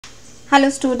Hello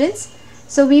students.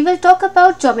 So we will talk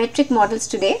about geometric models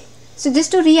today. So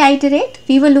just to reiterate,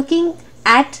 we were looking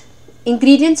at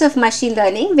ingredients of machine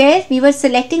learning where we were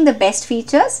selecting the best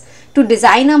features to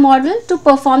design a model to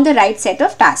perform the right set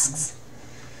of tasks.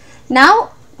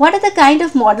 Now, what are the kind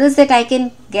of models that I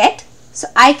can get? So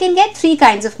I can get three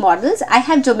kinds of models. I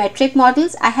have geometric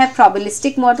models, I have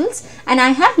probabilistic models, and I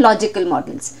have logical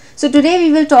models. So today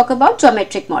we will talk about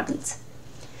geometric models.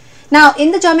 Now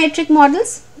in the geometric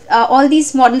models, all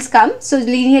these models come. So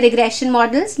linear regression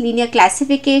models, linear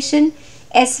classification,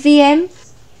 SVM,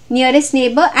 nearest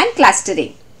neighbor, and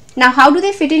clustering. Now how do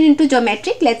they fit into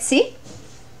geometric? Let's see.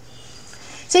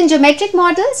 So in geometric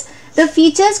models, the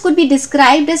features could be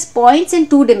described as points in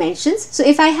two dimensions. So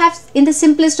if I have, in the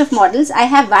simplest of models, I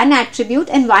have one attribute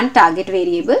and one target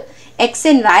variable, x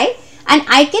and y, and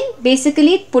I can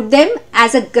basically put them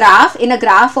as a graph. In a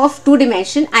graph of two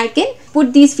dimension, I can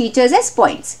put these features as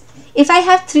points. If I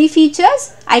have three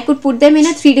features, I could put them in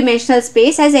a three-dimensional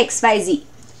space as x, y, z.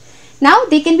 Now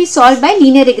they can be solved by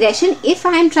linear regression. If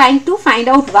I am trying to find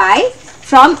out y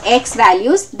from x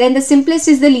values, then the simplest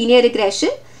is the linear regression.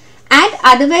 And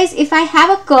otherwise, if I have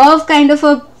a curve kind of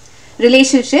a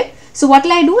relationship, so what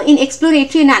will I do? In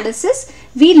exploratory analysis,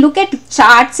 we look at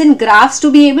charts and graphs to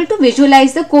be able to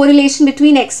visualize the correlation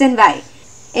between x and y.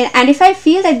 And if I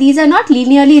feel that these are not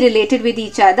linearly related with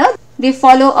each other, they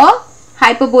follow a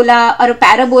hyperbola or a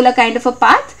parabola kind of a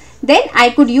path, then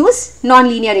I could use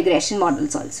non-linear regression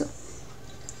models also.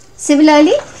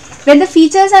 Similarly, when the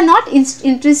features are not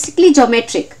intrinsically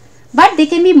geometric, but they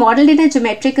can be modeled in a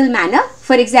geometrical manner.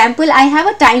 For example, I have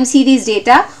a time series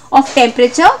data of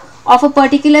temperature of a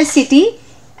particular city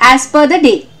as per the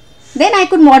day. Then I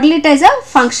could model it as a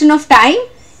function of time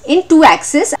in two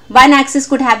axes. One axis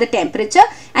could have the temperature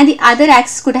and the other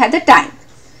axis could have the time.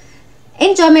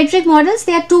 In geometric models,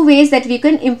 there are two ways that we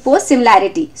can impose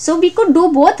similarity. So we could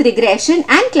do both regression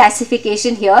and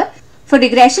classification here. For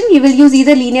regression, we will use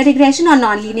either linear regression or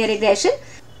non-linear regression.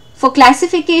 For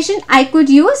classification, I could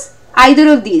use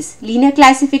either of these: linear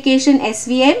classification,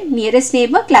 SVM, nearest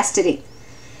neighbor, clustering.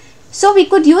 So we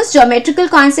could use geometrical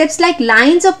concepts like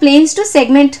lines or planes to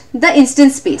segment the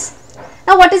instance space.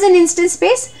 Now what is an instance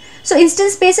space? So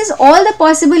instance space is all the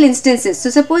possible instances.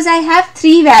 So suppose I have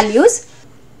three values,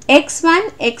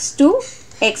 x1, x2,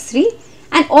 x3,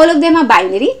 and all of them are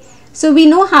binary. So we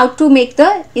know how to make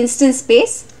the instance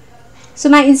space. So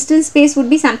my instance space would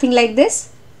be something like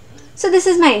this. So this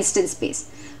is my instance space.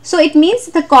 So it means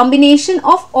the combination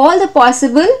of all the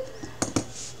possible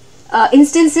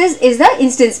instances is the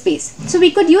instance space. So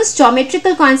we could use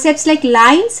geometrical concepts like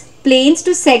lines, planes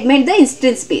to segment the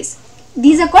instance space.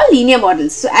 These are called linear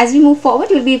models. So as we move forward,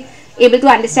 you will be able to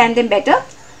understand them better.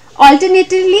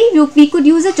 Alternatively, we could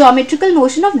use a geometrical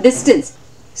notion of distance.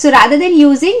 So rather than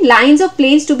using lines or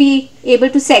planes to be able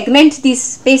to segment these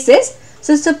spaces,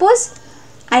 so suppose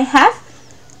I have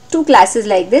two classes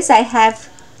like this. I have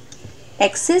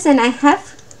axes and I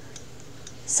have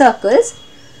circles.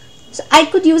 So I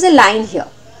could use a line here.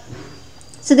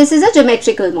 So this is a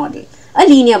geometrical model, a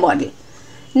linear model.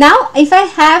 Now if I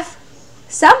have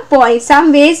some points,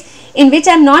 some ways in which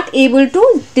I am not able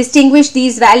to distinguish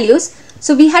these values.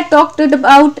 So we had talked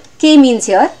about k-means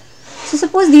here. So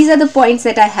suppose these are the points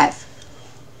that I have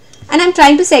and I am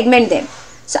trying to segment them.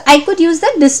 So I could use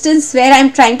the distance where I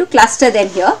am trying to cluster them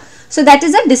here. So that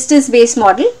is a distance based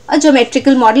model, a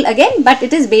geometrical model again, but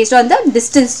it is based on the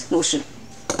distance notion.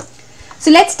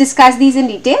 So let's discuss these in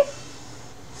detail.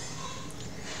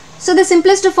 So the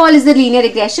simplest of all is the linear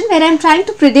regression, where I am trying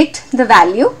to predict the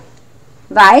value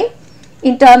y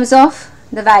in terms of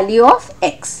the value of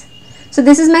x. So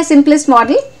this is my simplest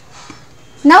model.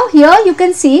 Now here you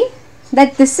can see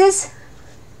that this is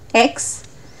x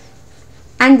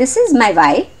and this is my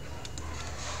y,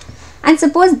 and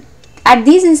suppose at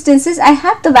these instances I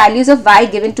have the values of y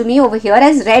given to me over here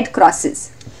as red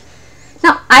crosses.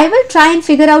 Now I will try and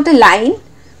figure out a line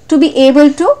to be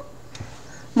able to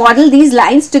model these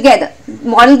lines together,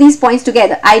 model these points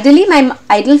together. Ideally my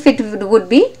ideal fit would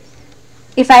be,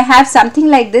 if I have something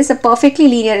like this, a perfectly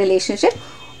linear relationship,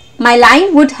 my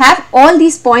line would have all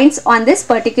these points on this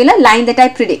particular line that I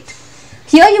predict.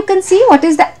 Here you can see what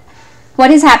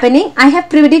is happening. I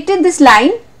have predicted this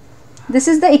line. This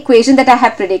is the equation that I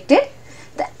have predicted.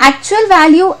 The actual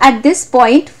value at this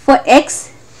point for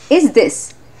x is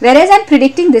this, whereas I am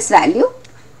predicting this value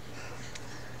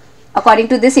according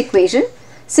to this equation.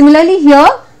 Similarly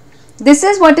here, this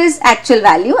is what is actual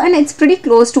value and it's pretty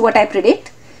close to what I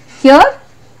predict. Here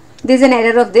there is an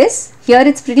error of this, here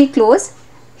it's pretty close,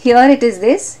 here it is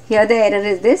this, here the error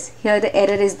is this, here the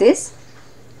error is this,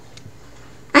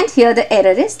 and here the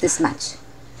error is this much.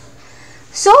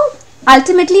 So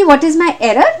ultimately what is my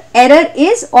error? Error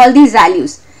is all these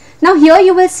values. Now here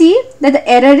you will see that the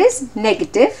error is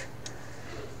negative.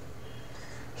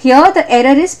 Here the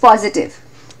error is positive.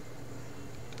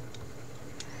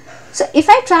 So if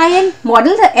I try and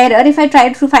model the error, if I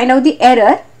try to find out the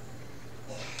error,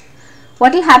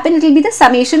 what will happen? It will be the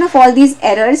summation of all these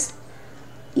errors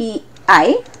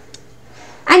ei,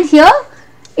 and here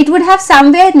it would have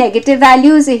somewhere negative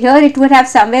values, here it would have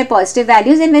somewhere positive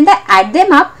values, and when I add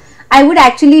them up, I would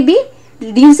actually be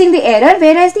reducing the error,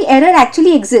 whereas the error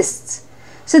actually exists.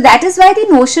 So that is why the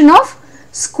notion of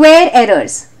square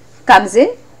errors comes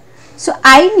in. So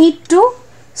I need to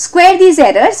square these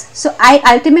errors. So I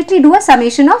ultimately do a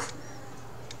summation of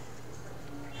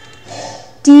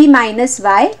t minus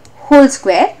y whole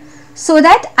square, so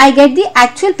that I get the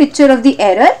actual picture of the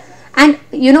error. And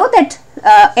you know that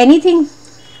anything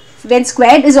when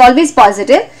squared is always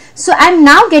positive. So I am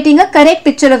now getting a correct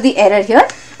picture of the error here,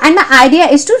 and my idea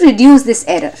is to reduce this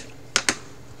error.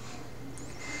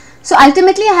 So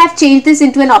ultimately I have changed this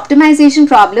into an optimization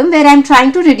problem where I am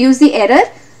trying to reduce the error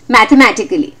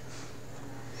mathematically.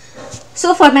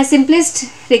 So for my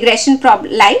simplest regression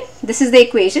problem line, this is the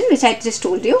equation which I just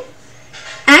told you.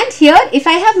 And here if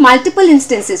I have multiple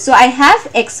instances, so I have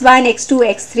x1,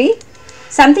 x2, x3,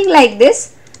 something like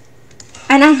this,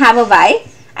 and I have a y,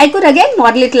 I could again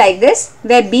model it like this,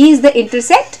 where b is the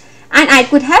intercept, and I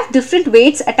could have different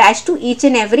weights attached to each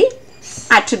and every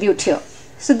attribute here.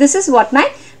 So this is what my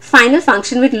final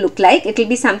function will look like. It will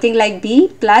be something like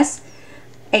b plus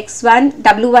x1,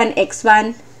 w1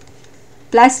 x1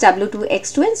 plus w2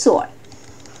 x2 and so on.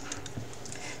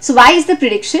 So y is the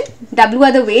prediction, w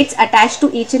are the weights attached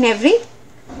to each and every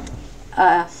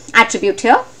attribute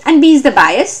here, and b is the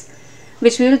bias,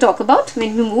 which we will talk about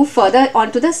when we move further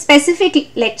on to the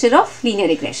specific lecture of linear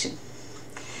regression.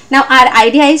 Now our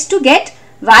idea is to get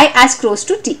y as close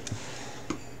to t.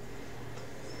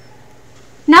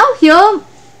 Now here,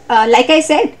 like I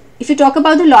said, if you talk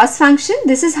about the loss function,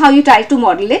 this is how you try to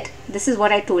model it. This is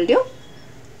what I told you.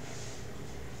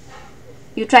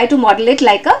 You try to model it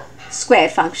like a square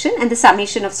function and the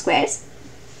summation of squares.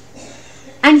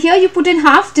 And here you put in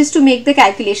half just to make the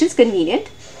calculations convenient.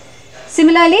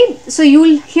 Similarly, so you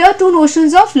will hear two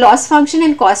notions of loss function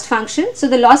and cost function. So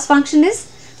the loss function is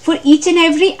for each and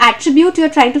every attribute you are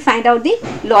trying to find out the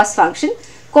loss function.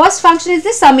 Cost function is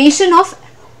the summation of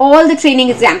all the training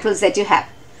examples that you have.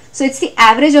 So it's the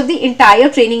average of the entire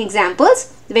training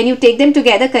examples. When you take them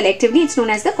together collectively, it's known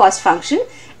as the cost function,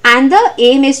 and the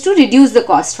aim is to reduce the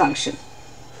cost function.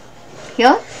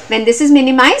 Here, when this is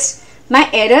minimized, my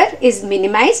error is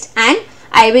minimized and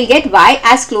I will get y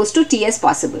as close to t as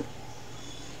possible.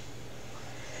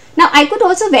 Now I could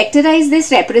also vectorize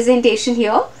this representation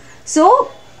here.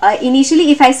 So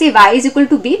initially if I say y is equal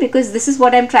to b, because this is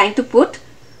what I am trying to put,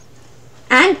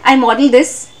 and I model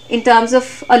this in terms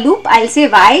of a loop, I will say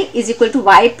y is equal to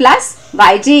y plus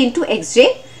yj into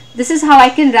xj. This is how I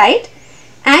can write.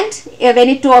 And when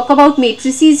you talk about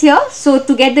matrices here, so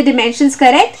to get the dimensions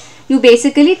correct, you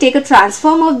basically take a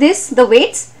transform of this, the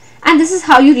weights, and this is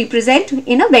how you represent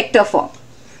in a vector form.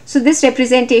 So this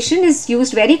representation is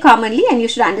used very commonly, and you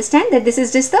should understand that this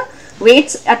is just the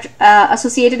weights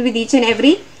associated with each and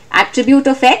every attribute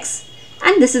of x,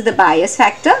 and this is the bias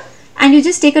factor, and you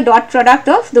just take a dot product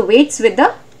of the weights with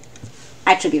the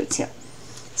attributes here.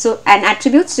 So, and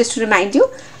attributes, just to remind you,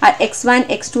 are x1,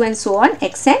 x2 and so on,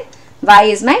 xn. Y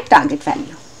is my target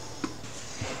value.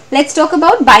 Let's talk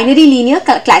about binary linear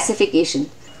classification.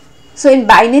 So in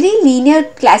binary linear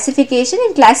classification,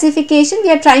 we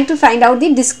are trying to find out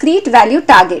the discrete value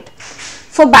target.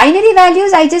 For binary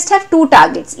values, I just have two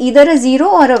targets, either a 0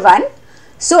 or a 1.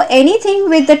 So anything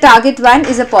with the target 1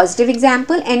 is a positive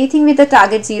example, anything with the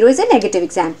target 0 is a negative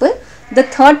example. The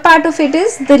third part of it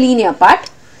is the linear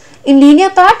part. In linear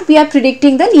part, we are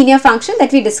predicting the linear function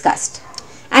that we discussed.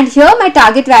 And here my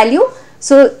target value,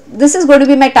 so this is going to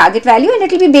be my target value, and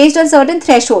it will be based on certain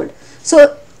threshold.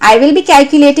 So I will be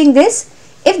calculating this.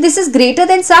 If this is greater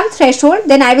than some threshold,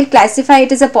 then I will classify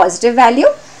it as a positive value.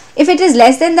 If it is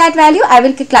less than that value, I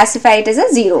will classify it as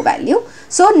a 0 value.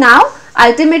 So now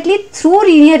ultimately through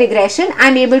linear regression, I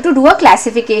am able to do a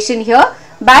classification here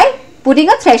by putting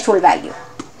a threshold value.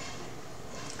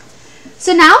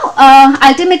 So now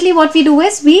ultimately what we do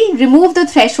is we remove the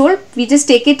threshold, we just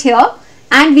take it here,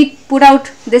 and we put out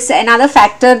this another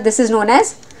factor, this is known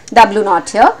as W naught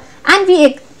here, and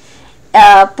we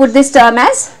put this term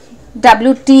as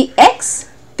WTX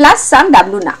plus some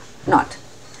W naught.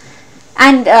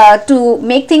 And to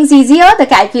make things easier, the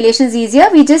calculations easier,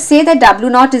 we just say that W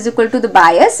naught is equal to the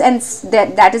bias, and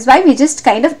that is why we just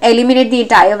kind of eliminate the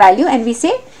entire value and we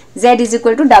say Z is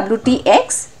equal to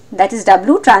WTX that is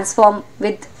W, transform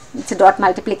with, it's a dot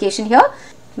multiplication here.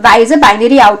 Y is a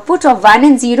binary output of 1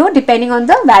 and 0 depending on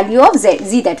the value of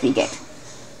Z that we get.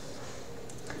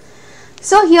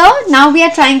 So here now we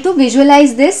are trying to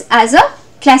visualize this as a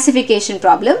classification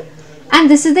problem, and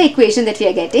this is the equation that we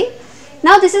are getting.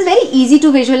 Now this is very easy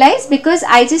to visualize because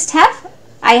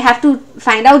I have to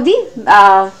find out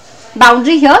the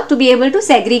boundary here to be able to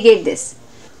segregate this.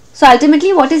 So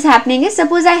ultimately what is happening is,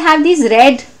 suppose I have these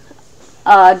red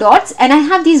dots and I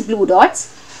have these blue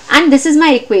dots, and this is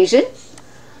my equation.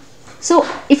 So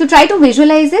if you try to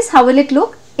visualize this, how will it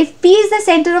look? If P is the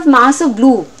center of mass of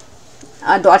blue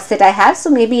dots that I have,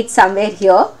 so maybe it's somewhere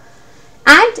here,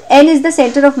 and L is the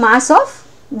center of mass of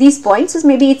these points, so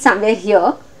maybe it's somewhere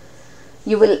here.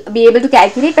 You will be able to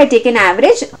calculate by taking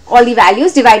average all the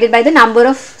values divided by the number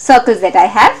of circles that I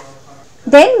have.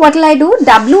 Then what will I do?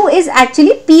 W is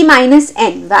actually P minus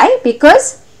N. Why?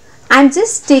 Because I am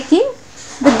just taking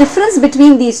the difference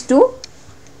between these two,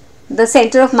 the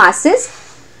center of masses.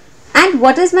 And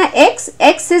what is my X?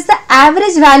 X is the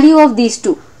average value of these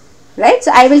two, right?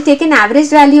 So I will take an average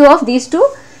value of these two,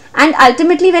 and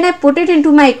ultimately when I put it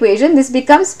into my equation, this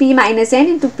becomes P minus N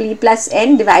into P plus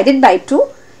N divided by 2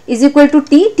 is equal to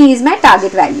T. T is my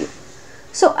target value.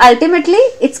 So ultimately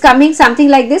it's coming something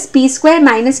like this: P square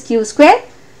minus Q square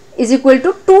is equal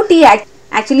to 2T,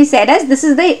 actually said as this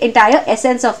is the entire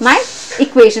essence of my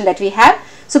equation that we have.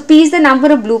 So P is the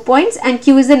number of blue points and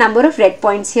Q is the number of red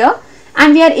points here,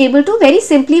 and we are able to very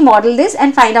simply model this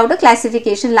and find out a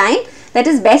classification line that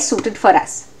is best suited for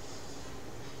us.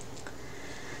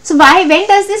 So when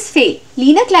does this fail?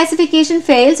 Linear classification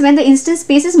fails when the instance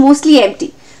space is mostly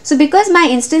empty. So because my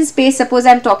instance space, suppose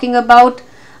I am talking about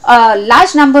a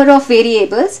large number of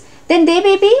variables, then there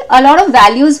may be a lot of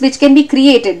values which can be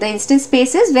created. The instance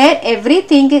spaces where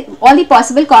everything, all the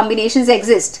possible combinations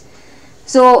exist.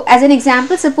 So as an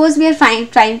example, suppose we are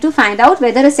trying to find out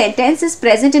whether a sentence is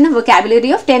present in a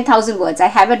vocabulary of 10,000 words. I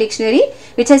have a dictionary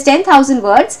which has 10,000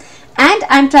 words, and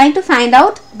I am trying to find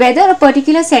out whether a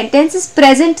particular sentence is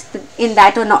present in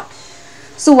that or not.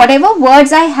 So whatever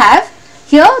words I have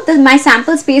here, my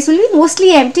sample space will be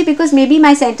mostly empty because maybe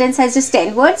my sentence has just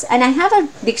 10 words and I have a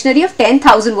dictionary of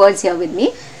 10,000 words here with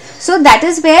me. So that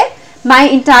is where my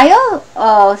entire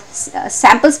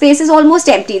sample space is almost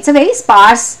empty. It's a very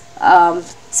sparse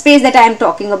space that I am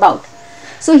talking about.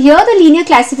 So here the linear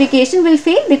classification will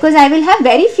fail because I will have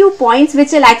very few points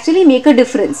which will actually make a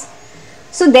difference.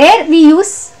 So there we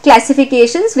use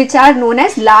classifications which are known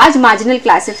as large marginal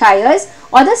classifiers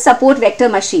or the support vector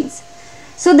machines.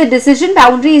 So the decision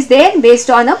boundary is there based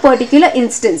on a particular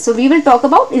instance. So we will talk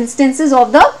about instances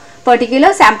of the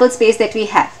particular sample space that we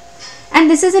have. And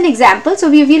this is an example. So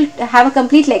we will have a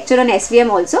complete lecture on SVM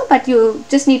also, but you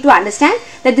just need to understand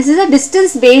that this is a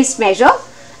distance based measure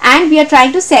and we are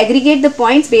trying to segregate the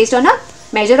points based on a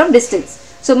measure of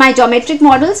distance. So my geometric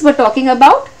models were talking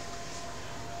about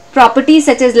properties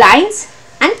such as lines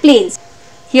and planes.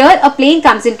 Here a plane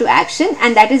comes into action,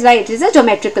 and that is why it is a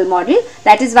geometrical model.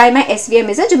 That is why my SVM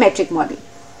is a geometric model.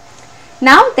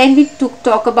 Now then we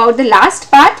talk about the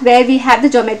last part where we have the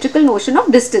geometrical notion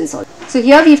of distance also. So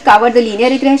here we have covered the linear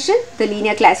regression, the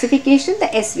linear classification, the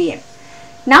SVM.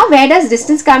 Now where does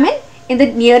distance come in? In the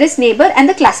nearest neighbor and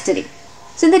the clustering.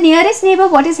 So in the nearest neighbor,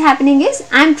 what is happening is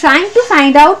I am trying to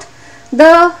find out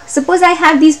suppose I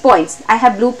have these points. I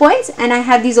have blue points and I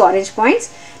have these orange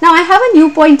points. Now I have a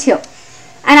new point here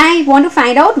and I want to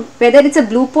find out whether it's a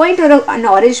blue point or an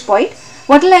orange point.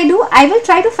 What will I do? I will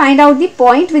try to find out the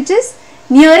point which is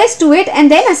nearest to it and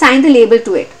then assign the label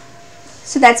to it.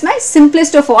 So that's my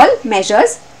simplest of all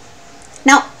measures.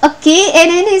 Now a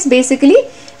KNN is basically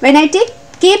when I take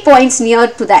k points near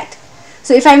to that.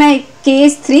 So if my k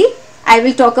is 3, I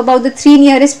will talk about the 3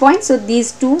 nearest points. So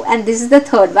these 2 and this is the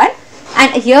third one.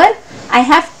 And here I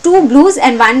have 2 blues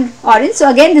and 1 orange. So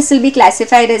again this will be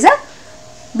classified as a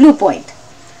blue point.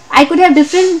 I could have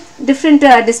different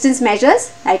distance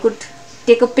measures. I could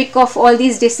take a pick of all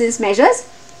these distance measures,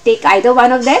 take either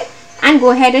one of them and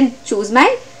go ahead and choose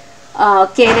my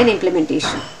KNN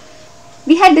implementation.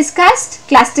 We had discussed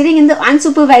clustering in the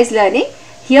unsupervised learning.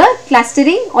 Here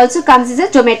clustering also comes as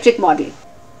a geometric model.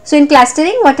 So in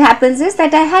clustering what happens is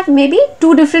that I have maybe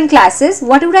 2 different classes.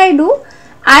 What would I do?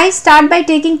 I start by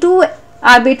taking 2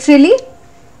 arbitrarily.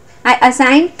 I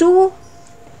assign 2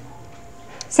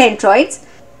 centroids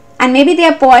and maybe they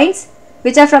are points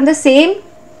which are from the same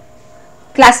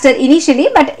cluster initially,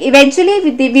 but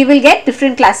eventually we will get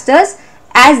different clusters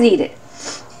as needed.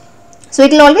 So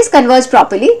it will always converge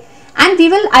properly and we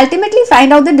will ultimately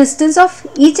find out the distance of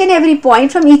each and every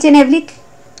point from each and every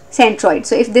centroid.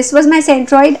 So if this was my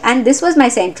centroid and this was my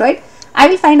centroid, I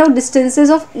will find out distances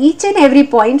of each and every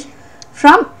point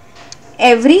from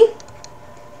every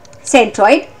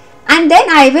centroid, and then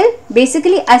I will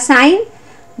basically assign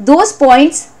those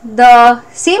points the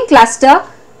same cluster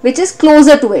which is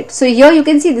closer to it. So here you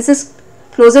can see this is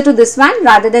closer to this one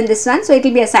rather than this one, so it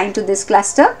will be assigned to this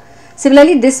cluster.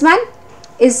 Similarly, this one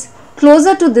is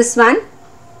closer to this one,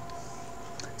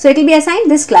 so it will be assigned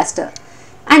this cluster.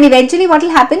 And eventually what will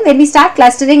happen, when we start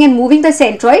clustering and moving the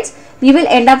centroids, we will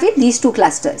end up with these two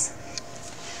clusters.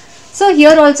 So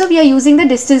here also we are using the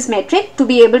distance metric to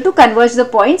be able to converge the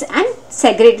points and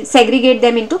segregate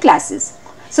them into classes.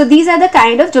 So these are the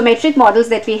kind of geometric models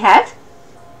that we have.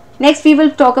 Next we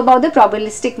will talk about the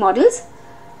probabilistic models.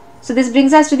 So this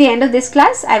brings us to the end of this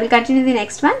class. I will continue the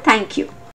next one. Thank you.